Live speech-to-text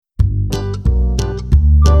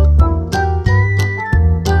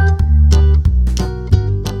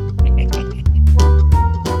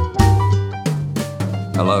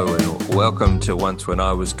to Once When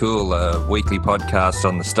I Was Cool, a weekly podcast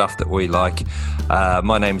on the stuff that we like.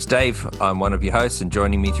 My name's Dave. I'm one of your hosts, and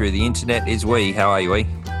joining me through the internet is Wee. How are you, Wee?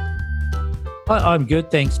 I'm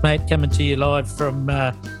good, thanks, mate. Coming to you live from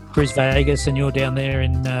Brisbane, Vegas, and you're down there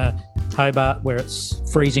in Hobart, where it's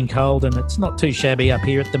freezing cold, and it's not too shabby up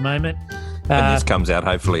here at the moment. And this comes out,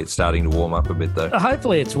 hopefully it's starting to warm up a bit, though.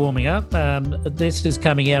 Hopefully it's warming up. This is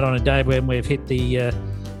coming out on a day when we've hit the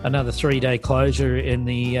another 3-day closure in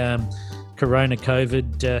the Corona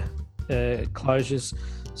COVID closures.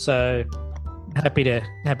 So happy to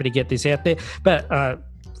get this out there, but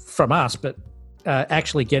from us, but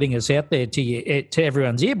actually getting us out there to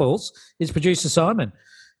everyone's earballs is producer Simon,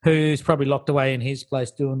 who's probably locked away in his place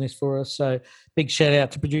doing this for us. So big shout out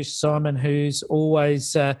to producer Simon, who's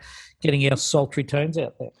always getting our sultry tones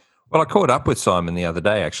out there. Well, I caught up with Simon the other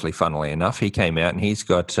day, actually, funnily enough. He came out and he's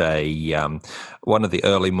got one of the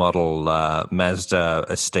early model Mazda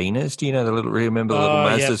Astinas. Do you know remember the little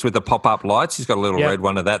Mazdas with the pop-up lights? He's got a little red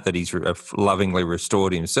one of that he's lovingly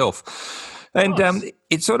restored himself. And nice.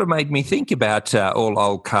 It sort of made me think about all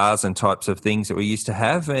old cars and types of things that we used to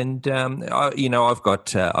have. And I've got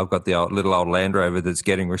the little old Land Rover that's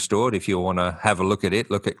getting restored. If you want to have a look at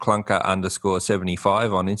it, look at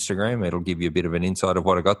clunker_75 on Instagram. It'll give you a bit of an insight of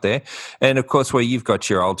what I got there. And of course, where you've got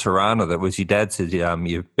your old Tirana that was your dad's,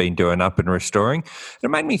 you've been doing up and restoring. It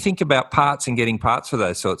made me think about parts and getting parts for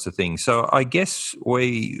those sorts of things. So I guess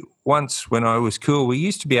once when I was cool, we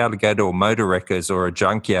used to be able to go to a motor wreckers or a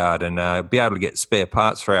junkyard and be able to get spare parts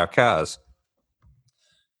for our cars.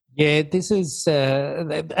 Yeah, this is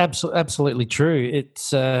absolutely true. It's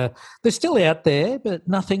they're still out there, but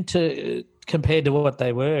nothing to compared to what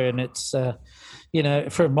they were. And it's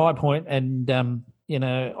from my point, and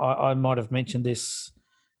I might have mentioned this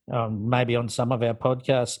maybe on some of our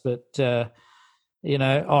podcasts, but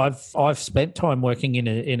I've spent time working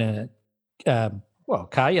in a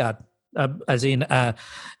car yard, as in car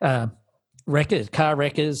wreckers.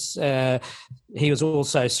 He was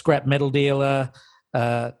also scrap metal dealer.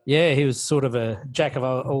 He was sort of a jack of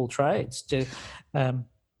all trades. Well,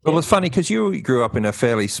 it's funny because you grew up in a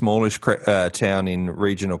fairly smallish town in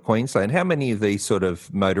regional Queensland. How many of these sort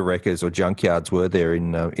of motor wreckers or junkyards were there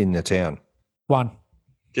in the town? One.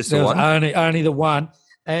 Just the one? Only the one.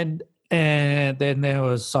 And then there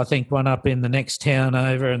was, I think, one up in the next town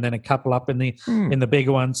over, and then a couple up in the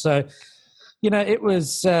bigger one. So, it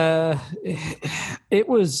was a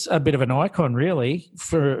bit of an icon, really.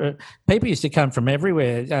 For people used to come from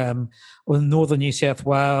everywhere. Northern New South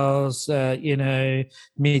Wales,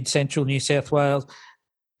 mid-central New South Wales.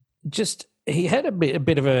 Just he had a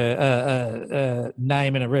bit of a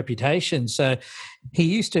name and a reputation. So he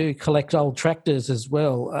used to collect old tractors as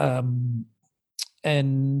well.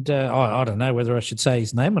 And I don't know whether I should say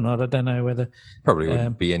his name or not. I don't know whether... Probably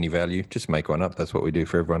wouldn't be any value. Just make one up. That's what we do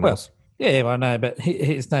for everyone else. Yeah, I know, but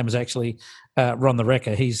his name is actually Ron the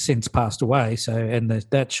Wrecker. He's since passed away, and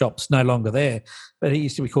that shop's no longer there. But he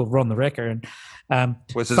used to be called Ron the Wrecker. And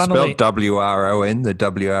was it spelled W-R-O-N, the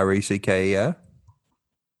W-R-E-C-K-E-R?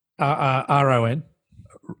 R-O-N.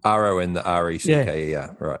 R-O-N, the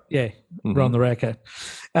R-E-C-K-E-R, right. Yeah, Ron the Wrecker.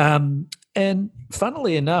 And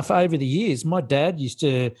funnily enough, over the years, my dad used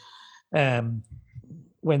to,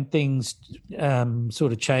 when things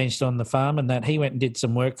sort of changed on the farm and that, he went and did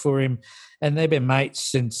some work for him, and they've been mates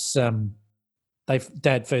since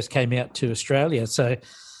Dad first came out to Australia. So,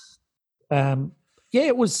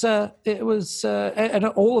 it was, and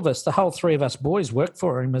all of us, the whole three of us boys, worked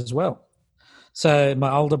for him as well. So my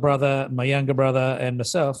older brother, my younger brother, and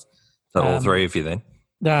myself. So all three of you then?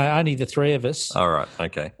 No, only the three of us. All right,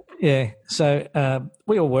 okay. Yeah, so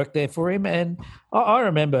we all worked there for him, and I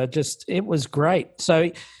remember it was great.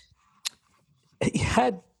 So he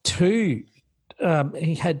had two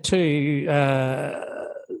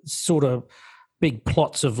sort of big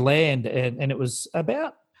plots of land, and it was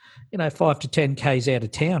about 5 to 10 k's out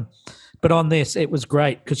of town. But on this, it was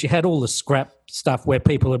great because you had all the scrap stuff where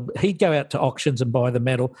he'd go out to auctions and buy the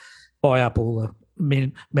metal, buy up all the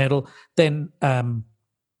metal. Then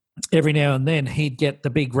every now and then he'd get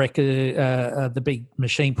the big the big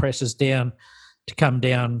machine presses to come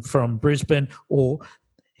down from Brisbane, or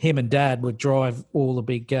him and Dad would drive all the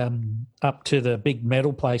big up to the big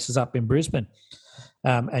metal places up in Brisbane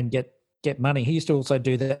and get money. He used to also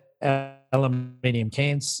do the aluminium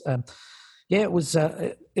cans. It was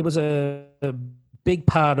a big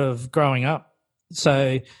part of growing up.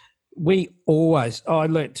 So I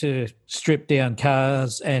learnt to strip down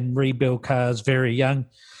cars and rebuild cars very young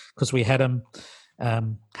because we had them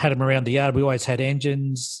around the yard. We always had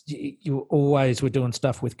engines. You always were doing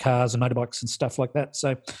stuff with cars and motorbikes and stuff like that.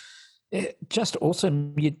 So just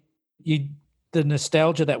awesome. You the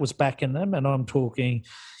nostalgia that was back in them, and I'm talking,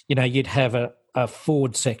 you'd have a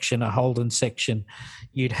Ford section, a Holden section,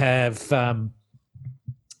 you'd have a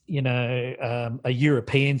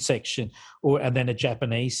European section, and then a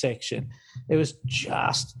Japanese section. It was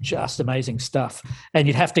just amazing stuff. And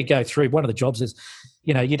you'd have to go through. One of the jobs is,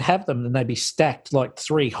 you'd have them and they'd be stacked like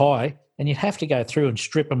 3 high, and you'd have to go through and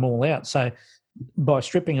strip them all out. So by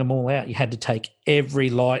stripping them all out, you had to take every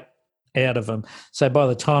light out of them. So by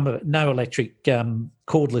the time of it, no electric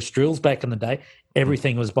cordless drills back in the day,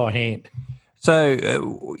 everything was by hand.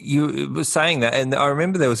 So you were saying that, and I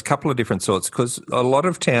remember there was a couple of different sorts, because a lot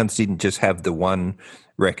of towns didn't just have the one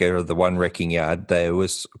wrecker or the one wrecking yard. There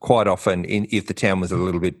was quite often, if the town was a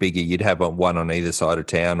little bit bigger, you'd have one on either side of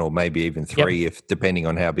town, or maybe even 3, if depending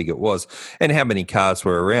on how big it was and how many cars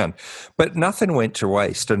were around. But nothing went to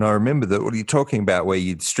waste. And I remember that what you're talking about, where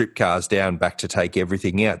you'd strip cars down back to take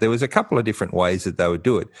everything out. There was a couple of different ways that they would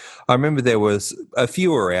do it. I remember there was a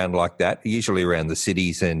few around like that, usually around the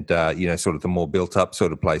cities and sort of the more built up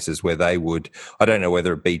sort of places, where they would, I don't know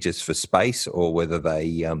whether it be just for space or whether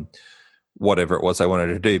they whatever it was they wanted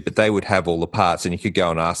to do, but they would have all the parts, and you could go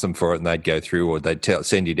and ask them for it, and they'd go through, or they'd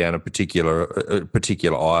send you down a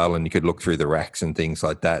particular aisle, and you could look through the racks and things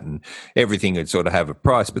like that, and everything would sort of have a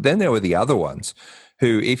price. But then there were the other ones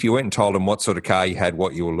who, if you went and told them what sort of car you had,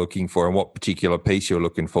 what you were looking for, and what particular piece you were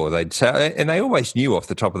looking for, they'd say, and they always knew off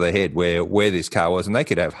the top of their head where this car was, and they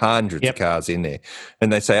could have hundreds of cars in there.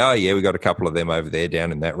 And they'd say, oh, yeah, we got a couple of them over there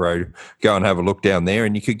down in that road. Go and have a look down there.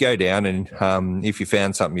 And you could go down, and if you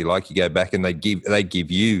found something you like, you go back, and they'd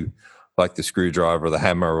give you like the screwdriver or the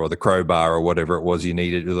hammer or the crowbar or whatever it was you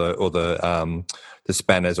needed, or the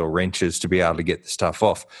spanners or wrenches to be able to get the stuff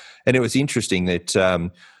off. And it was interesting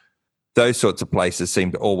that those sorts of places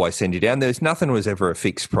seemed to always send you down. Nothing was ever a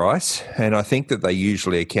fixed price. And I think that they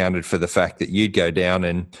usually accounted for the fact that you'd go down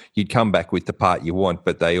and you'd come back with the part you want,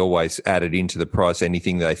 but they always added into the price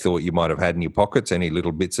anything they thought you might have had in your pockets, any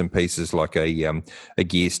little bits and pieces like a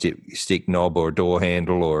gear stick knob or a door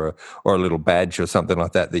handle or a little badge or something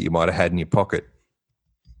like that you might have had in your pocket.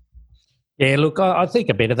 Yeah, look, I think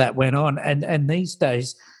a bit of that went on. And these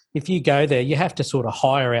days, if you go there, you have to sort of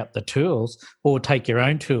hire out the tools or take your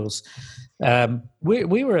own tools.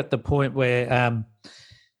 We were at the point where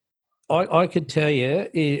I could tell you,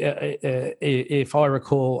 if I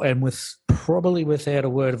recall, and probably without a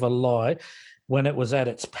word of a lie, when it was at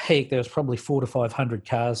its peak, there was probably 400 to 500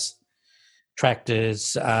 cars,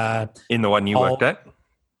 tractors. In the one you worked at?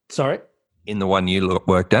 Sorry? In the one you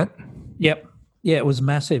worked at? Yep. Yeah, it was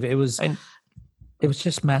massive. It was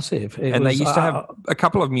just massive. They used to have, a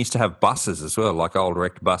couple of them used to have buses as well, like old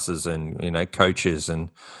wrecked buses and, coaches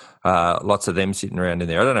and lots of them sitting around in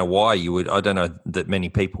there. I don't know why I don't know that many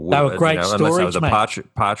people would. They were great storage, unless it was a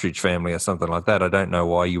Partridge family or something like that. I don't know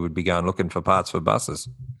why you would be going looking for parts for buses.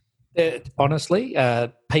 Honestly,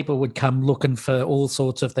 people would come looking for all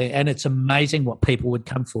sorts of things, and it's amazing what people would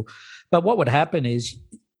come for. But what would happen is,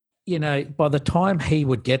 by the time he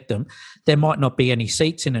would get them, there might not be any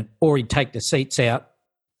seats in it, or he'd take the seats out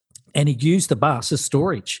and he'd use the bus as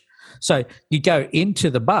storage. So you go into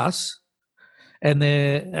the bus and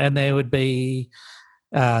there would be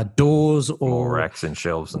doors or racks and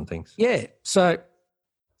shelves and things. Yeah. So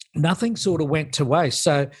nothing sort of went to waste.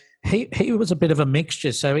 So he was a bit of a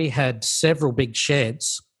mixture. So he had several big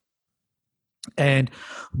sheds, and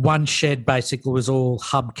one shed basically was all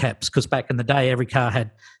hubcaps, because back in the day every car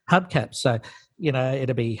had hubcaps. So,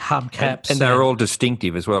 it'd be hubcaps. And they're all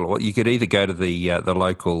distinctive as well. You could either go to the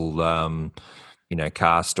local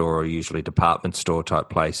car store, or usually department store type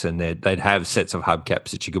place, and they'd have sets of hubcaps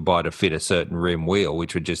that you could buy to fit a certain rim wheel,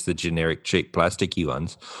 which were just the generic cheap plasticky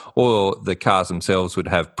ones, or the cars themselves would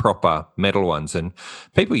have proper metal ones. And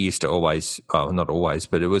people used to always, not always,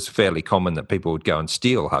 but it was fairly common that people would go and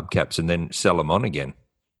steal hubcaps and then sell them on again.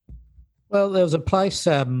 Well, there was a place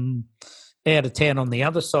out of town, on the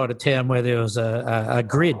other side of town, where there was a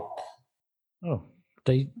grid. Oh,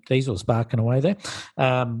 Diesel's barking away there.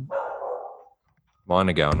 Mine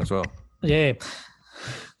are going as well. Yeah.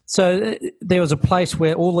 So there was a place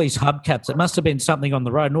where all these hubcaps, it must have been something on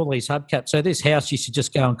the road, and all these hubcaps. So this house used to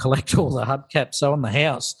just go and collect all the hubcaps. So on the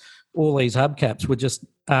house, all these hubcaps were just,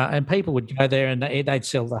 and people would go there and they'd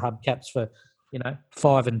sell the hubcaps for,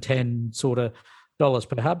 $5 and $10 sort of dollars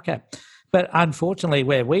per hubcap. But unfortunately,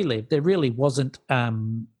 where we lived, there really wasn't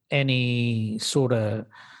any sort of,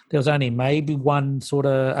 there was only maybe one sort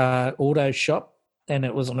of auto shop, and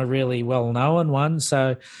it wasn't a really well-known one.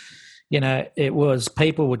 So, it was,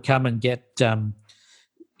 people would come and get, different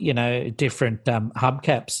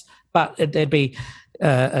hubcaps. But there'd be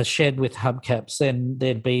a shed with hubcaps, then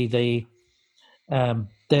there'd be the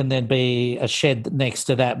then there'd be a shed next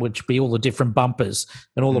to that, which would be all the different bumpers,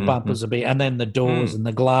 and all the bumpers would be, and then the doors and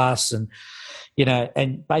the glass, and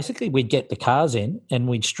and basically we'd get the cars in and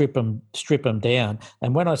we'd strip them down.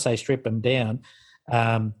 And when I say strip them down,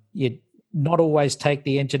 you'd not always take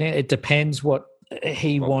the engine out. It depends what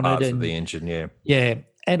he wanted, parts and of the engine, yeah.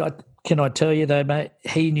 And can I tell you though, mate,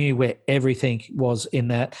 he knew where everything was in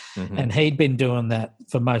that, and he'd been doing that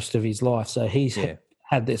for most of his life. So he's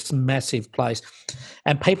had this massive place,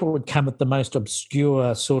 and people would come at the most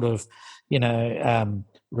obscure sort of,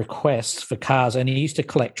 requests for cars, and he used to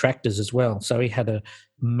collect tractors as well. So he had a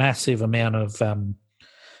massive amount of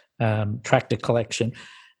tractor collection,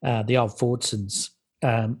 the old Fordsons.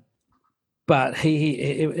 But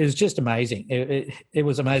it was just amazing. It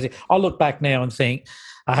was amazing. I look back now and think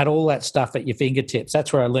I had all that stuff at your fingertips.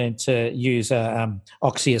 That's where I learned to use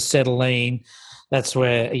oxyacetylene. That's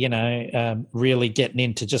where, really getting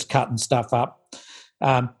into just cutting stuff up.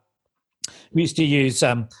 We used to use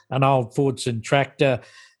an old Fordson tractor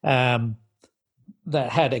that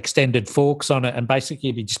had extended forks on it, and basically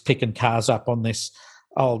you'd be just picking cars up on this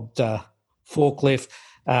old forklift.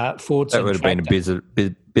 Fordson that would have tractor. been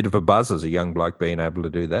a bit of a buzz as a young bloke being able to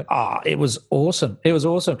do that. Oh, it was awesome. It was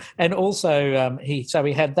awesome. And also he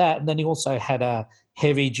had that, and then he also had a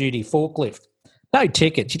heavy-duty forklift. No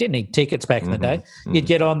tickets. You didn't need tickets back in the day. You'd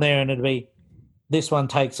get on there and it'd be, this one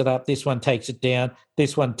takes it up, this one takes it down,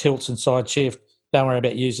 this one tilts and side shift. Don't worry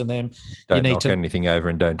about using them. Don't knock anything over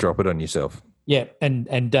and don't drop it on yourself. Yeah,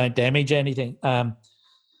 and don't damage anything.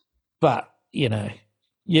 But,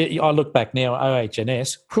 I look back now,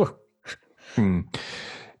 OH&S.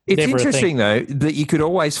 It's interesting though that you could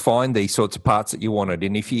always find these sorts of parts that you wanted,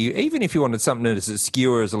 and even if you wanted something as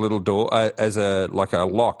obscure as a little door, as a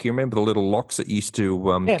lock. You remember the little locks that used to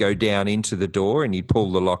go down into the door, and you'd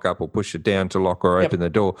pull the lock up or push it down to lock or open the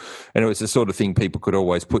door, and it was the sort of thing people could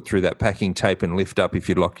always put through that packing tape and lift up if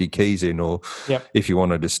you locked your keys in, or if you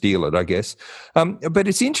wanted to steal it, I guess. But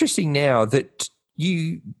it's interesting now that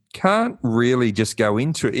you can't really just go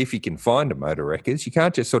into it. If you can find a Motor Wreckers, you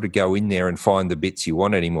can't just sort of go in there and find the bits you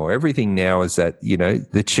want anymore. Everything now is that,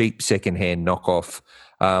 the cheap secondhand knockoff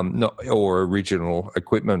or original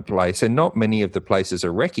equipment place, and not many of the places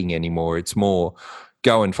are wrecking anymore. It's more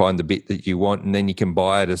go and find the bit that you want, and then you can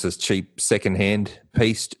buy it as a cheap secondhand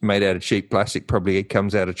piece made out of cheap plastic. Probably it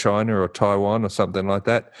comes out of China or Taiwan or something like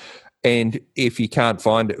that. And if you can't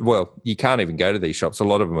find it, well, you can't even go to these shops. A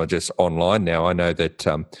lot of them are just online now. I know that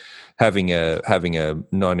having a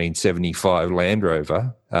 1975 Land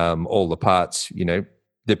Rover, all the parts,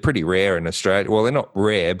 they're pretty rare in Australia. Well, they're not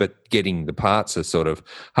rare, but getting the parts are sort of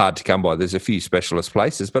hard to come by. There's a few specialist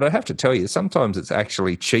places, but I have to tell you, sometimes it's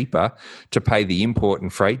actually cheaper to pay the import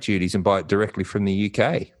and freight duties and buy it directly from the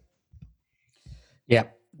UK. Yeah,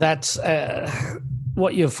 that's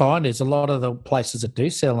what you'll find is a lot of the places that do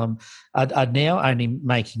sell them are now only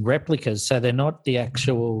making replicas, so they're not the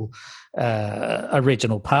actual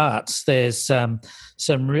original parts. There's some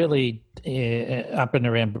really up and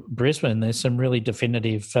around Brisbane. There's some really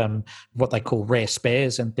definitive what they call rare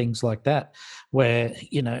spares and things like that, where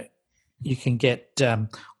you can get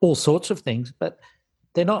all sorts of things, but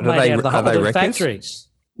they're not made out of the factories.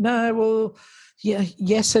 No, well. Yeah,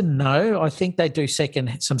 yes and no. I think they do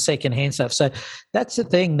some second-hand stuff. So that's the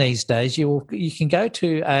thing these days. You can go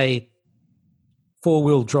to a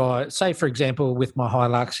four-wheel drive. Say, for example, with my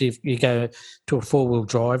Hilux, if you go to a four-wheel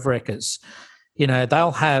drive Wreckers,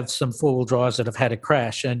 they'll have some four-wheel drives that have had a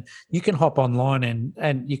crash, and you can hop online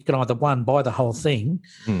and you can either, buy the whole thing,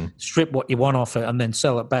 strip what you want off it, and then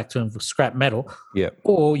sell it back to them for scrap metal. Yeah.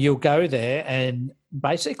 Or you'll go there and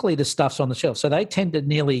basically the stuff's on the shelf. So they tend to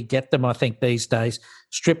nearly get them, I think, these days,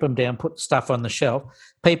 strip them down, put stuff on the shelf.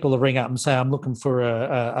 People will ring up and say, I'm looking for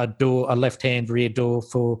a door, a left-hand rear door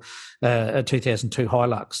for a 2002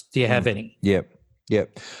 Hilux. Do you have any? Yeah. Yeah,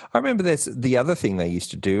 I remember that's the other thing they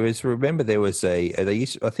used to do is there was I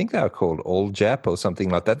think they were called All Jap or something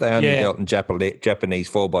like that. They only dealt in Japanese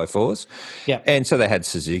 4x4s. Yeah. And so they had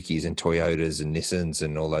Suzukis and Toyotas and Nissans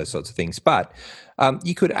and all those sorts of things. But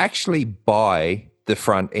you could actually buy the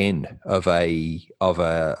front end of a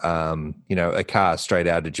car straight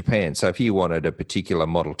out of Japan. So if you wanted a particular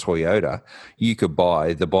model Toyota, you could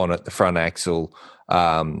buy the bonnet, the front axle,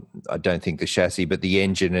 I don't think the chassis, but the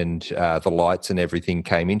engine and the lights and everything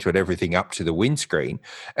came into it, everything up to the windscreen,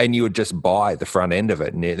 and you would just buy the front end of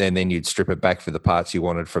it, and then you'd strip it back for the parts you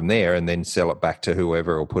wanted from there and then sell it back to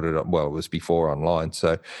whoever or put it on. Well, it was before online.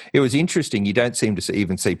 So it was interesting. You don't seem to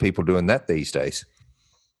even see people doing that these days.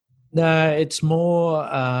 No, it's more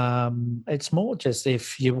just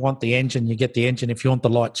if you want the engine, you get the engine. If you want the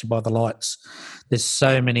lights, you buy the lights. There's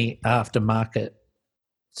so many aftermarket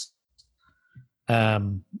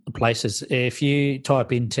places. If you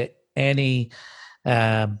type into any,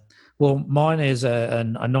 mine is a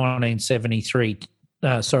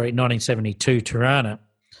 1972 Tirana.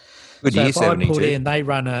 Good So year, if I 72. put in, they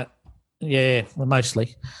run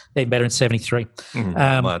mostly, even better in 73.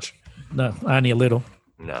 Not much. No, only a little.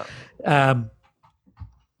 No.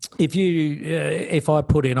 If I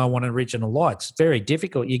put in, I want original lights, very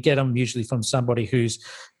difficult. You get them usually from somebody who's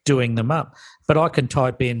doing them up. But I can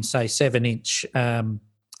type in, say, 7-inch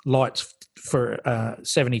lights for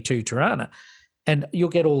 72 Tirana, and you'll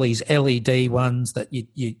get all these LED ones that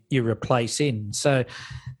you replace in. So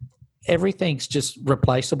everything's just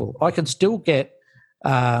replaceable. I can still get,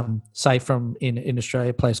 say, from in Australia,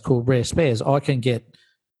 a place called Rare Spares, I can get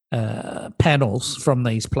panels from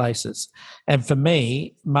these places. And for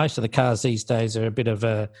me, most of the cars these days are a bit of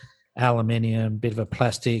a aluminium, bit of a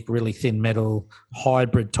plastic, really thin metal,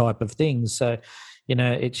 hybrid type of things. So,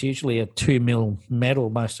 it's usually a 2 mil metal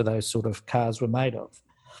most of those sort of cars were made of.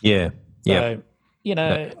 Yeah. So,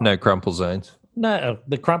 no crumple zones. No,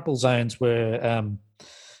 the crumple zones were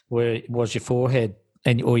was your forehead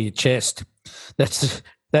or your chest.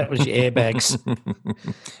 That was your airbags.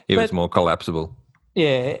 It was more collapsible.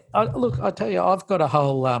 Yeah. I tell you, I've got a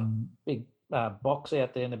whole big box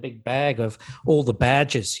out there and a big bag of all the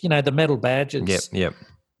badges, the metal badges. Yep.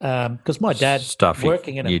 Because my dad stuff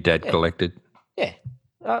working in your dad collected. Yeah.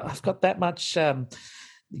 I've got that much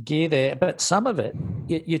gear there, but some of it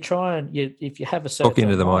you try and if you have a certain talk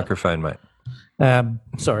into the microphone, mate.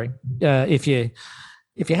 Sorry. If you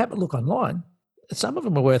have a look online, some of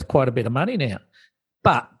them are worth quite a bit of money now.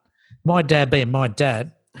 But my dad being my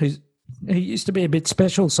dad, he used to be a bit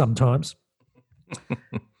special sometimes.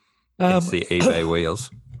 It's the eBay wheels.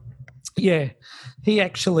 Yeah. He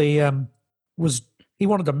actually he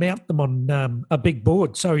wanted to mount them on a big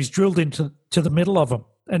board, so he's drilled into the middle of them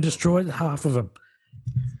and destroyed half of them.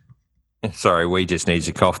 Sorry, we just needs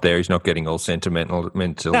a cough there. He's not getting all sentimental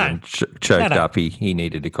and choked up. He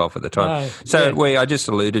needed a cough at the time. I just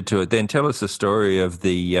alluded to it. Then tell us the story of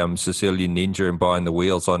the Sicilian Ninja and buying the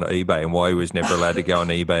wheels on eBay and why he was never allowed to go on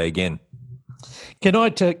eBay again. Can I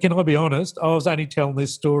be honest? I was only telling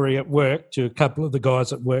this story at work to a couple of the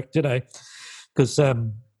guys at work today because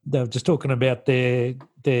they were just talking about their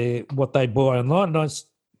what they buy online.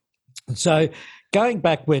 So going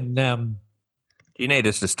back when. Do you need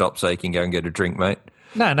us to stop so you can go and get a drink, mate?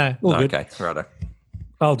 No, all good. Okay, righto.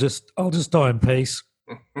 I'll just die in peace.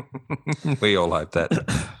 We all hope that.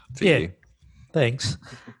 For you. Thanks.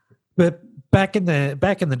 But back in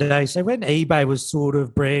the day, so when eBay was sort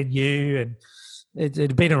of brand new and it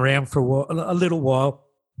had been around for a little while,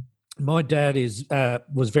 my dad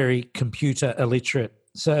was very computer illiterate.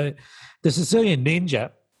 So the Sicilian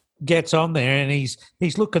Ninja gets on there and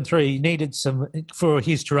he's looking through. He needed some for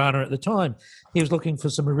his Tirana at the time. He was looking for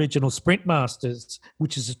some original Sprint Masters,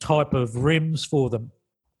 which is a type of rims for them.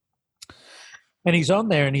 And he's on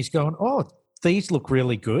there and he's going, "Oh, these look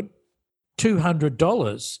really good.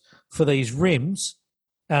 $200 for these rims."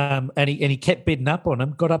 And he kept bidding up on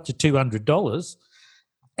them. Got up to $200,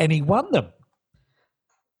 and he won them.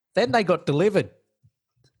 Then they got delivered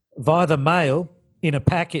via the mail in a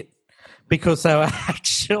packet, because they were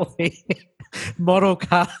actually model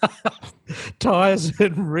car tyres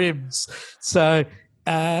and rims. So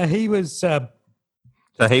he was... so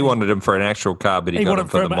he wanted them for an actual car, but he got them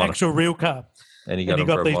for an actual real car. And he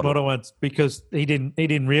got these model ones because he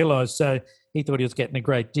didn't realise. So he thought he was getting a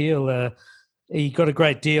great deal. He got a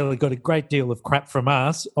great deal. He got a great deal of crap from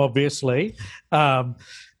us, obviously.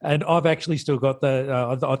 And I've actually still got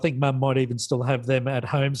I think Mum might even still have them at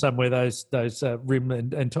home somewhere. Those rim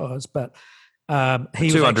and tyres, but he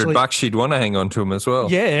 $200 she'd want to hang on to them as well.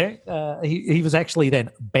 Yeah, he was actually then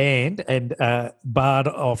banned and barred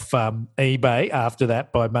off eBay after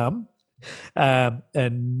that by Mum,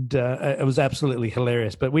 and it was absolutely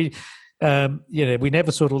hilarious. But we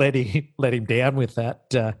never sort of let him down with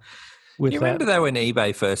that. You remember though when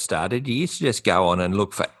eBay first started, you used to just go on and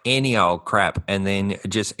look for any old crap, and then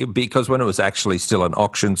because when it was actually still an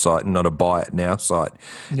auction site and not a buy it now site,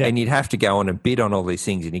 and you'd have to go on and bid on all these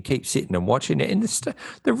things, and you keep sitting and watching it, and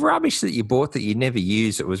the rubbish that you bought that you never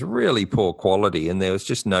used, it was really poor quality, and there was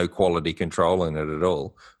just no quality control in it at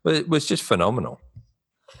all. But it was just phenomenal.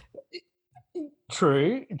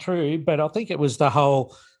 True, but I think it was the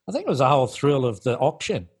whole thrill of the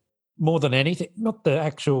auction. More than anything, not the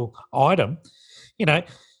actual item.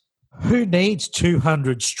 Who needs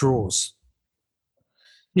 200 straws?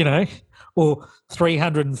 Or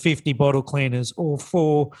 350 bottle cleaners, or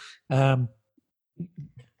four, or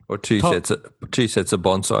two sets of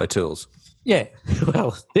bonsai tools. Yeah,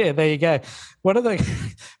 well, yeah, there you go. One of the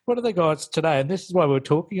one of the guys today, and this is why we're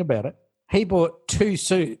talking about it. He bought two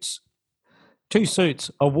suits,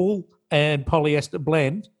 a wool and polyester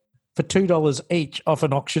blend for $2 each off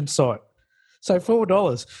an auction site. So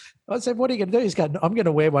 $4. I said, "What are you going to do?" He's going, "I'm going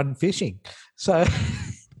to wear one fishing." So,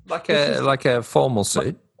 like a formal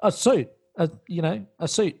suit. a suit, a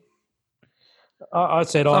suit. I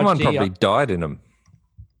said, Someone probably died in them.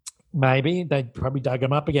 Maybe they probably dug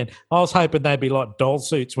him up again. I was hoping they'd be like doll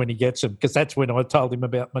suits when he gets them, because that's when I told him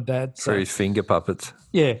about my dad. For his finger puppets.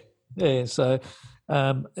 Yeah. So,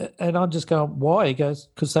 and I'm just going, why? He goes,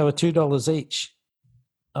 because they were $2 each.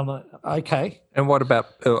 I'm like, okay. And what about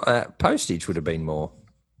postage? Would have been more.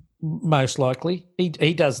 Most likely,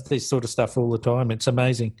 he does this sort of stuff all the time. It's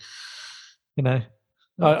amazing, Okay.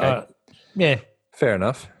 Yeah. Fair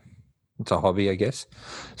enough. It's a hobby, I guess.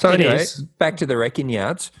 So anyway, back to the wrecking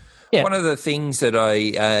yards. Yeah. One of the things that I,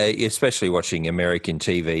 especially watching American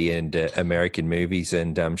TV and American movies,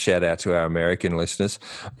 and shout out to our American listeners,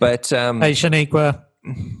 but hey, Shaniqua.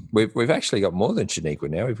 We've actually got more than Shaniqua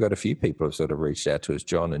now. We've got a few people who've sort of reached out to us,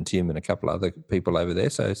 John and Tim and a couple other people over there.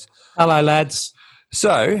 So hello, lads.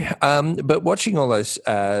 So, but watching all those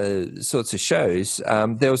sorts of shows,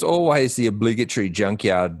 there was always the obligatory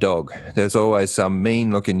junkyard dog. There's always some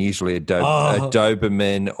mean-looking, usually a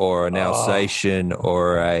Doberman or an Alsatian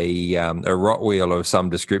or a Rottweiler of some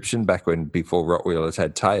description, before Rottweilers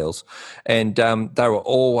had tails. And they were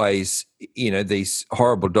always, these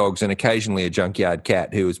horrible dogs, and occasionally a junkyard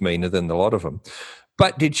cat who was meaner than the lot of them.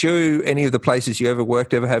 But did any of the places you ever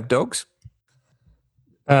worked ever have dogs?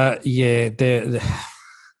 Yeah,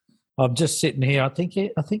 I'm just sitting here. I think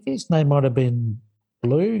his name might have been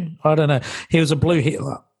Blue. I don't know. He was a blue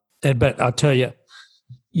heeler, but I tell you,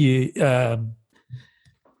 he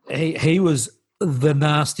was the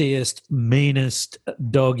nastiest, meanest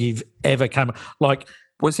dog you've ever come. Like,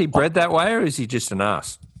 was he bred that way, or is he just an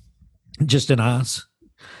ass? Just an ass.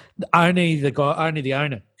 Only the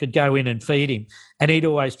owner could go in and feed him, and he'd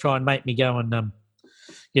always try and make me go and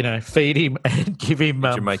feed him and give him.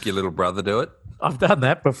 Did you make your little brother do it? I've done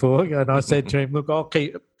that before, and I said to him, "Look, I'll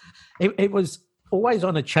keep." It was always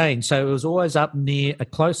on a chain, so it was always up near,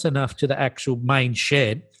 close enough to the actual main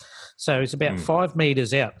shed. So it's about 5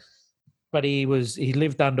 meters out. But he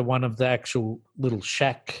lived under one of the actual little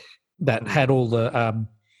shack that had all the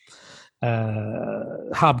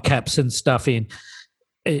hubcaps and stuff in,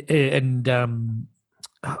 and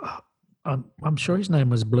I'm sure his name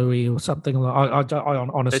was Bluey or something like. I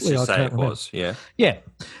honestly, let's just say it was, yeah,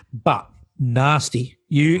 but nasty.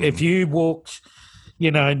 If you walked,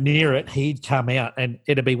 near it, he'd come out, and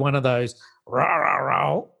it'd be one of those rah rah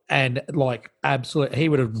rah, and like absolute, he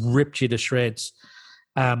would have ripped you to shreds.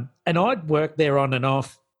 And I'd worked there on and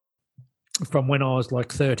off from when I was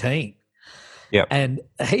like 13. Yeah, and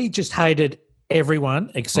he just hated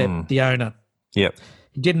everyone except the owner. Yep,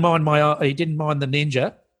 he didn't mind the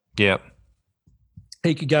ninja. Yep.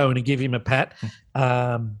 He could go in and give him a pat.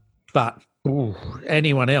 But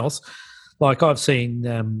anyone else, like I've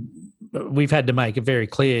seen, we've had to make it very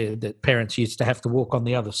clear that parents used to have to walk on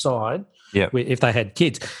the other side if they had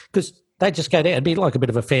kids, because they'd just go down. It'd be like a bit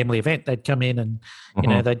of a family event. They'd come in and,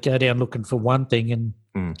 they'd go down looking for one thing and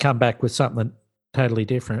come back with something totally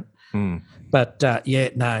different. But,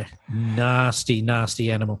 no, nasty,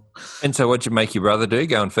 nasty animal. And so what'd you make your brother do?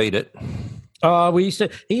 Go and feed it? Oh, he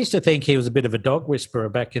used to think he was a bit of a dog whisperer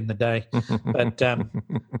back in the day, but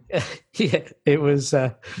it was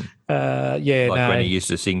when he used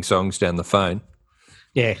to sing songs down the phone.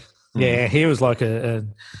 Yeah, he was like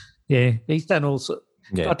he's done all sorts.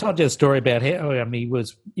 Yeah. I told you a story about how he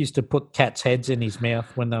used to put cats' heads in his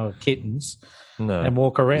mouth when they were kittens and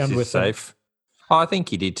walk around with safe. them. Oh, I think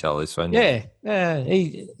he did tell this one. Yeah,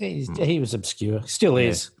 he was obscure, still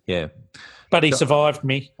is. Yeah. But he survived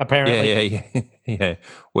me, apparently. Yeah.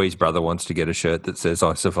 Wee's brother wants to get a shirt that says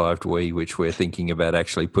 "I survived Wee," which we're thinking about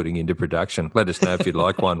actually putting into production. Let us know if you'd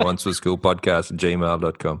like one.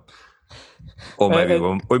 oncewascoolpodcast@gmail.com. Or maybe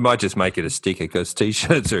we might just make it a sticker, because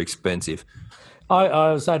T-shirts are expensive.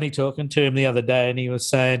 I was only talking to him the other day, and he was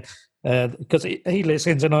saying, because he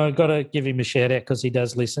listens, and I've got to give him a shout out because he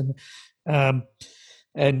does listen.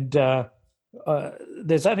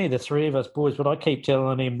 There's only the three of us boys, but I keep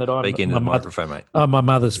telling him that I'm Speak into the microphone, mate. I'm my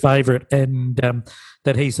mother's favourite, and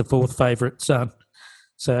that he's the fourth favourite son.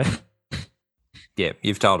 So, yeah,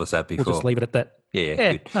 you've told us that before. We'll just leave it at that. Yeah,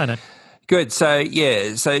 good. I know. Good. So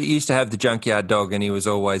you used to have the junkyard dog, and he was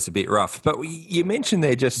always a bit rough. But you mentioned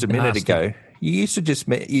there just a minute ago, You used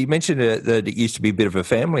to you mentioned that it used to be a bit of a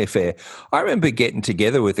family affair. I remember getting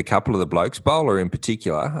together with a couple of the blokes, Bowler in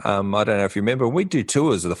particular. I don't know if you remember, we'd do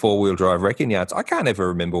tours of the four-wheel drive wrecking yards. I can't ever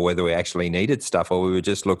remember whether we actually needed stuff or we were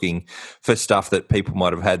just looking for stuff that people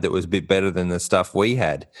might have had that was a bit better than the stuff we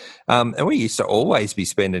had. And we used to always be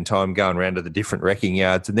spending time going around to the different wrecking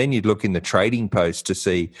yards, and then you'd look in the trading post to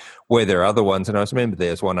see where there are other ones. And I remember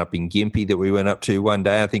there's one up in Gympie that we went up to one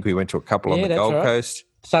day. I think we went to a couple on the Gold Coast.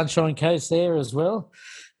 Sunshine Coast there as well.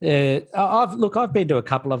 I've been to a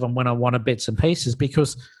couple of them when I wanted bits and pieces,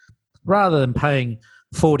 because rather than paying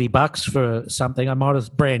 $40 for something, I might as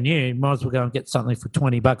brand new, might as well go and get something for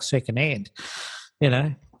 $20 secondhand.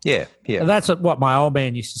 Yeah. And that's what my old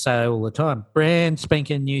man used to say all the time: brand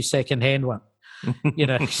spanking new secondhand one.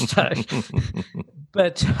 So,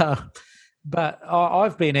 but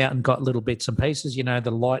I've been out and got little bits and pieces, the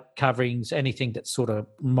light coverings, anything that sort of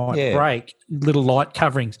might break, little light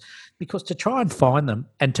coverings, because to try and find them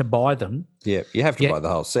and to buy them. Yeah, you have to buy the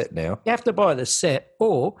whole set now. You have to buy the set,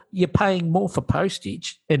 or you're paying more for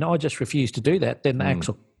postage, and I just refuse to do that. Then the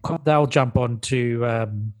actual, they'll jump onto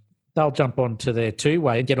their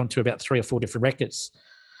two-way and get onto about 3 or 4 different wreckers.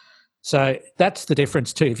 So that's the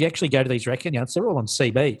difference too. If you actually go to these wrecking yards, they're all on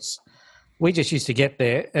CBs. We just used to get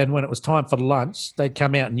there, and when it was time for lunch, they'd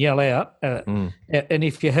come out and yell out. And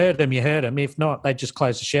if you heard them, you heard them. If not, they'd just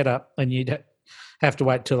close the shed up, and you'd have to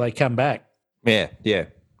wait till they come back. Yeah,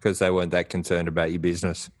 because they weren't that concerned about your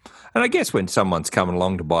business. And I guess when someone's coming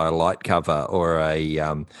along to buy a light cover or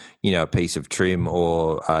a piece of trim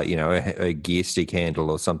or a gear stick handle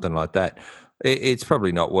or something like that, it's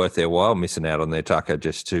probably not worth their while missing out on their tucker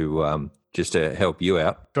just to help you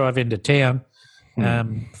out. Drive into town.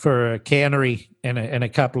 For a cannery and a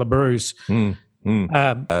couple of brews. People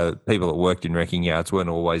that worked in wrecking yards weren't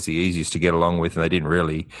always the easiest to get along with, and they didn't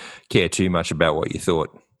really care too much about what you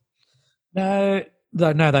thought. No,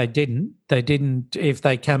 they didn't. They didn't. If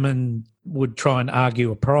they come and would try and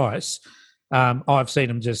argue a price, I've seen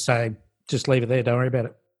them just say, just leave it there, don't worry about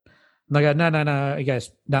it. And they go, no. He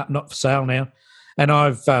goes, no, not for sale now. And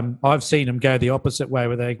I've seen them go the opposite way,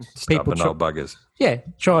 where they stubborn old buggers. Yeah,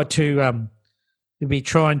 try to be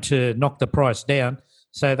trying to knock the price down.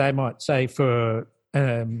 So they might say for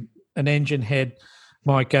an engine head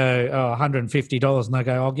might go $150, and they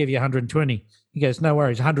go, I'll give you $120. He goes, no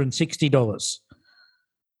worries, $160.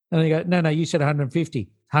 And they go, no, you said $150,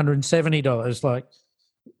 $170. Like,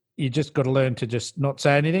 you just got to learn to just not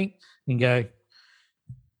say anything and go,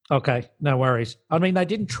 okay, no worries. I mean, they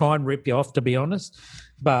didn't try and rip you off, to be honest,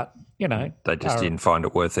 but they just didn't find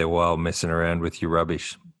it worth their while messing around with your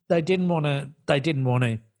rubbish. They didn't want to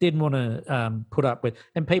put up with,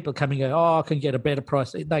 and people come and go, I can get a better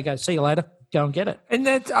price. They go, see you later, go and get it. And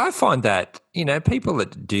I find that, people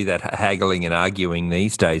that do that haggling and arguing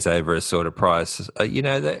these days over a sort of price,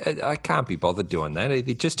 I can't be bothered doing that.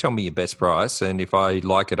 Either just tell me your best price, and if I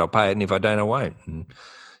like it, I'll pay it, and if I don't, I won't. And,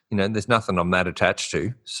 there's nothing I'm that attached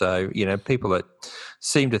to. So, people that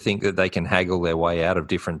seem to think that they can haggle their way out of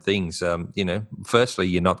different things, firstly,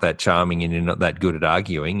 you're not that charming and you're not that good at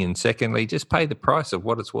arguing. And secondly, just pay the price of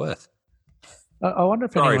what it's worth. I wonder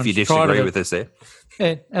if Sorry if you disagree with us there.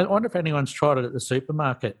 Yeah, I wonder if anyone's tried it at the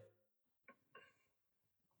supermarket.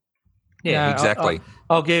 Yeah, exactly.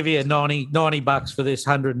 I'll give you $90 for this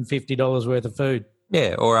 $150 worth of food.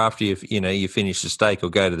 Yeah, or after you finish the steak, or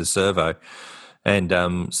go to the servo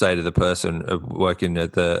and say to the person working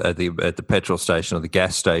at the petrol station or the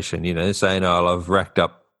gas station, saying, I've racked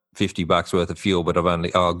up $50 worth of fuel, but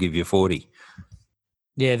I'll give you 40.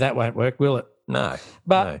 Yeah, that won't work, will it? No.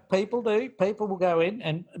 But people do. People will go in,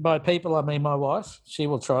 and by people I mean my wife. She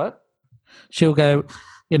will try it. She'll go,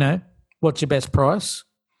 what's your best price?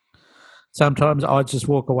 Sometimes I just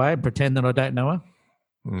walk away and pretend that I don't know her.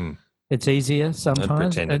 Mm. It's easier sometimes. And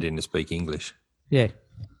pretend I didn't speak English. Yeah.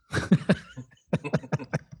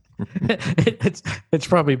 It's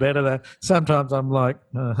probably better though. Sometimes I'm like,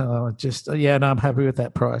 no, I'm happy with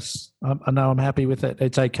that price. I know I'm happy with it.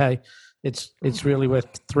 It's okay. It's really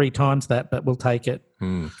worth 3 times that, but we'll take it.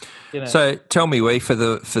 So tell me, for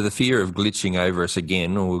the fear of glitching over us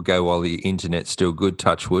again, or we'll go while the internet's still good,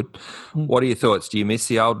 touch wood. What are your thoughts? Do you miss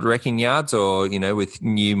the old wrecking yards, or with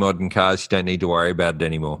new modern cars, you don't need to worry about it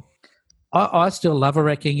anymore? I still love a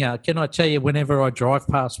wrecking yard. Can I tell you, whenever I drive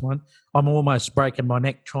past one, I'm almost breaking my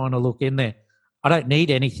neck trying to look in there. I don't need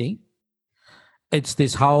anything. It's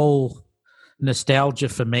this whole nostalgia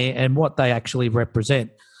for me and what they actually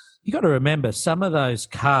represent. You got to remember, some of those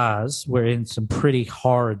cars were in some pretty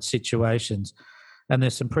horrid situations, and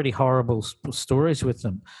there's some pretty horrible stories with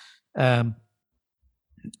them.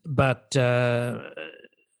 But for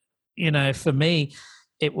me,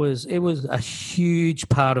 it was a huge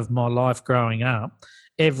part of my life growing up.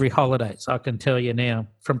 Every holiday, so I can tell you now,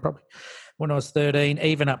 from probably when I was 13,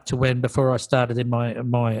 even up to before I started in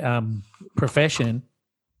my profession,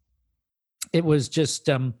 it was just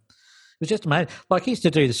amazing. Like, he used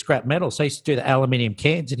to do the scrap metal, so he used to do the aluminium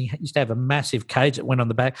cans, and he used to have a massive cage that went on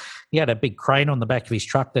the back. He had a big crane on the back of his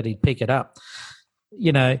truck that he'd pick it up,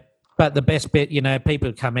 But the best bit, people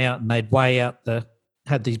would come out and they'd weigh out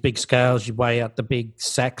had these big scales, you'd weigh out the big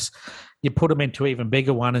sacks, you put them into even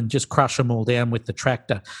bigger one and just crush them all down with the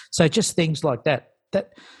tractor. So just things like that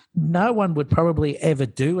no one would probably ever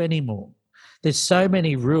do anymore. There's so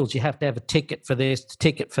many rules. You have to have a ticket for this, a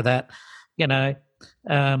ticket for that. I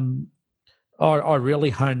really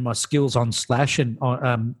honed my skills on slashing,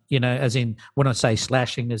 as in, when I say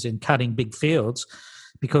slashing, as in cutting big fields,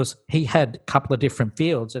 because he had a couple of different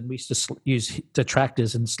fields and we used to use the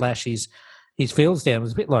tractors and slash his fields down. It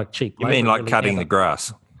was a bit like cheap labor. You mean like cutting the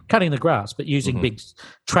grass? Cutting the grass, but using big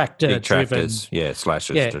tractors,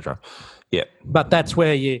 slashers. Yeah. Yeah. But that's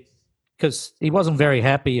where because he wasn't very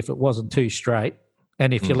happy if it wasn't too straight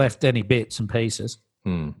and if you left any bits and pieces.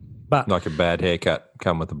 But like a bad haircut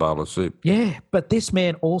come with a bowl of soup. Yeah, but this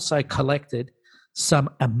man also collected some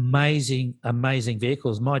amazing, amazing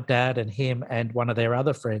vehicles. My dad and him and one of their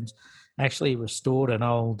other friends actually restored an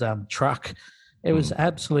old truck. It was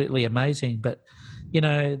absolutely amazing. But,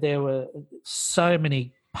 there were so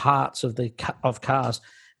many parts of cars.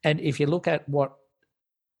 And if you look at what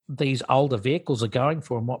these older vehicles are going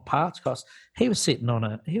for and what parts cost, he was sitting on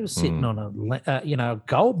a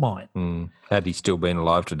gold mine. Had he still been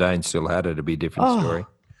alive today and still had it, it'd be a different story.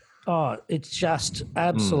 Oh, it's just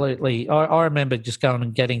absolutely. I remember just going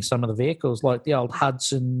and getting some of the vehicles, like the old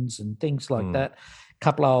Hudsons and things like that. A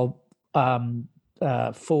couple of old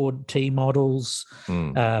Ford T models,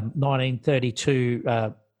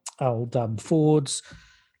 1932 old Fords.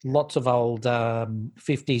 Lots of old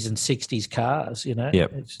 50s and 60s cars,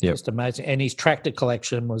 It's just amazing. And his tractor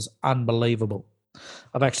collection was unbelievable.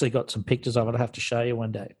 I've actually got some pictures of it. I'll have to show you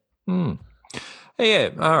one day. Yeah,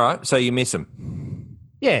 all right. So you miss them?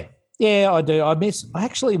 Yeah, I do. I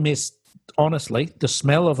actually miss, honestly, the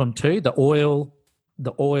smell of them too, the oils,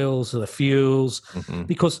 the fuels,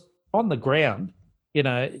 because on the ground,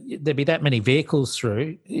 there'd be that many vehicles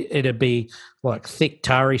through, it'd be like thick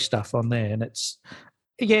tarry stuff on there, and it's...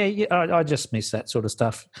 Yeah, I just miss that sort of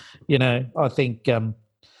stuff. I think,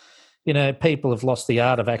 people have lost the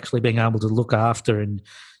art of actually being able to look after and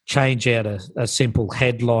change out a simple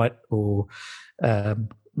headlight or,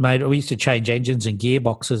 we used to change engines and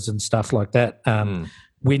gearboxes and stuff like that,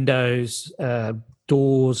 windows,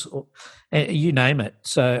 doors, you name it.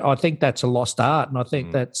 So I think that's a lost art, and I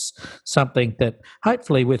think that's something that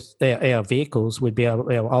hopefully with our vehicles,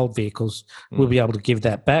 our old vehicles, we'll be able to give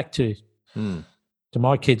that back to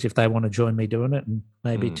my kids if they want to join me doing it, and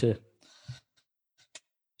maybe to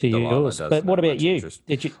yours. But what about you?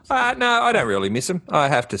 Did you? No, I don't really miss them. I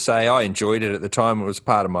have to say, I enjoyed it at the time. It was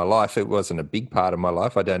part of my life. It wasn't a big part of my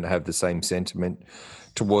life. I don't have the same sentiment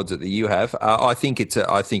towards it that you have. I think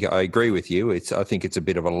I agree with you. I think it's a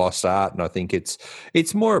bit of a lost art, and I think it's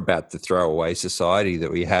more about the throwaway society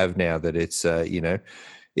that we have now. That it's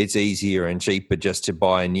it's easier and cheaper just to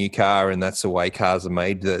buy a new car, and that's the way cars are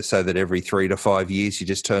made, so that every 3 to 5 years you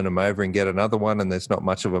just turn them over and get another one, and there's not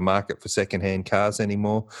much of a market for second-hand cars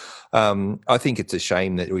anymore. I think it's a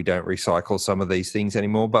shame that we don't recycle some of these things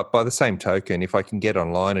anymore, but by the same token, if I can get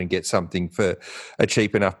online and get something for a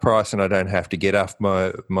cheap enough price and I don't have to get off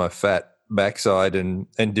my fat backside and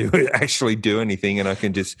actually do anything, and I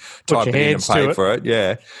can just type it in and pay for it,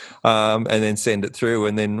 and then send it through,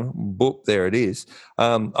 and then boop, there it is.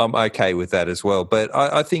 I'm okay with that as well. But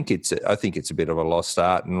I think it's a bit of a lost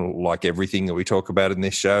art, and like everything that we talk about in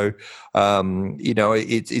this show,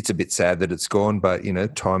 it's a bit sad that it's gone. But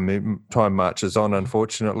time marches on,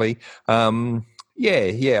 unfortunately.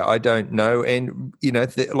 Yeah, I don't know. And,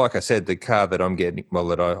 like I said, the car that I'm getting,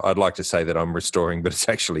 I'd like to say that I'm restoring, but it's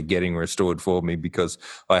actually getting restored for me because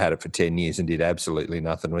I had it for 10 years and did absolutely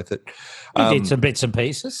nothing with it. You did some bits and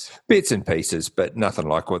pieces? Bits and pieces, but nothing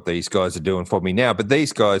like what these guys are doing for me now. But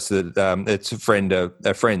these guys, it's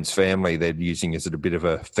a friend's family, they're using as a bit of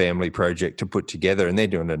a family project to put together, and they're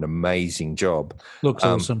doing an amazing job. Looks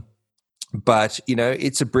awesome. But,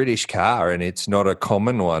 it's a British car and it's not a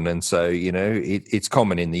common one. And so, it's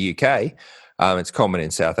common in the UK. It's common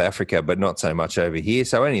in South Africa, but not so much over here.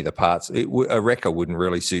 So any of the parts, a Wrecker wouldn't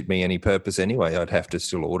really suit me any purpose anyway. I'd have to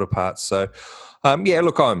still order parts. So,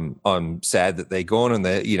 look, I'm sad that they're gone, and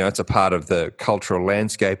that, it's a part of the cultural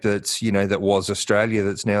landscape that's, that was Australia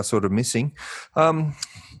that's now sort of missing.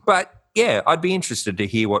 But yeah, I'd be interested to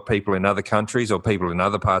hear what people in other countries or people in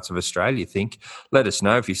other parts of Australia think. Let us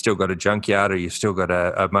know if you've still got a junkyard or you've still got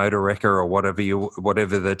a motor wrecker or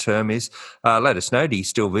whatever the term is. Let us know. Do you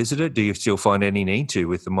still visit it? Do you still find any need to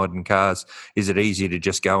with the modern cars? Is it easy to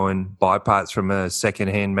just go and buy parts from a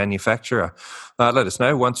second-hand manufacturer? Let us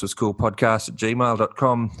know.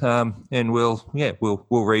 oncewascoolpodcast@gmail.com, and we'll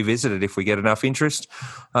revisit it if we get enough interest,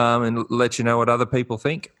 and let you know what other people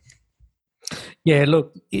think. Yeah,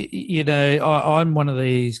 look, I'm one of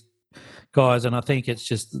these guys, and I think it's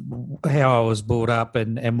just how I was brought up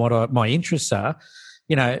and what my interests are,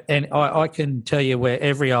 and I can tell you where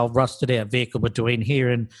every old rusted out vehicle between here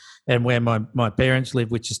and where my parents live,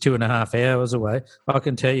 which is 2.5 hours away, I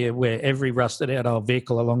can tell you where every rusted out old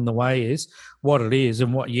vehicle along the way is, what it is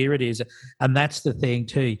and what year it is. And that's the thing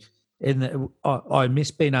too. I miss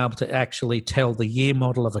being able to actually tell the year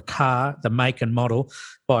model of a car, the make and model,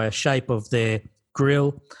 by a shape of their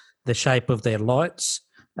grille, the shape of their lights,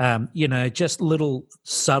 just little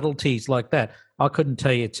subtleties like that. I couldn't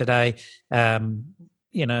tell you today, in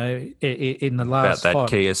the last about that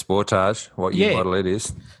Kia Sportage, what year model it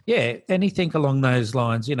is. Yeah, anything along those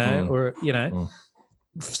lines,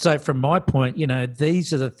 So from my point,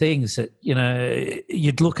 these are the things that,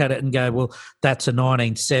 you'd look at it and go, well, that's a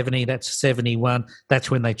 1970, that's a 71,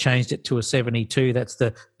 that's when they changed it to a 72, that's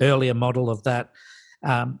the earlier model of that.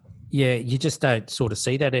 You just don't sort of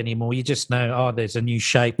see that anymore. You just know, there's a new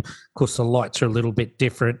shape. Of course, the lights are a little bit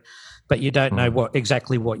different, but you don't know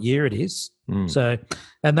exactly what year it is. So,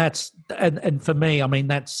 and for me, I mean,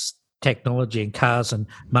 that's technology and cars and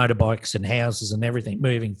motorbikes and houses and everything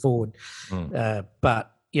moving forward.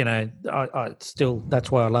 But, I still, that's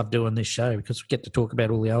why I love doing this show, because we get to talk about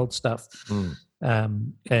all the old stuff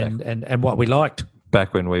and what we liked.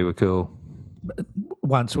 Back when we were cool.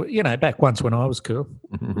 Once when I was cool.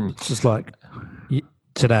 It's just like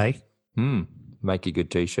today. Make a good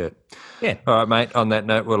T-shirt. Yeah. All right, mate. On that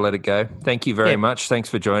note, we'll let it go. Thank you very much. Thanks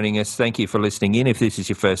for joining us. Thank you for listening in. If this is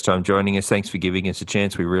your first time joining us, thanks for giving us a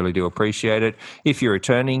chance. We really do appreciate it. If you're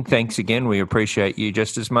returning, thanks again. We appreciate you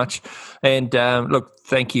just as much. And look,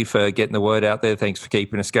 thank you for getting the word out there. Thanks for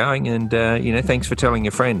keeping us going. And, thanks for telling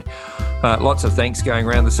your friend. Lots of thanks going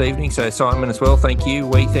around this evening. So Simon as well, thank you.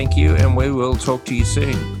 We thank you. And we will talk to you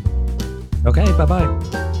soon. Okay,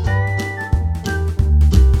 bye-bye.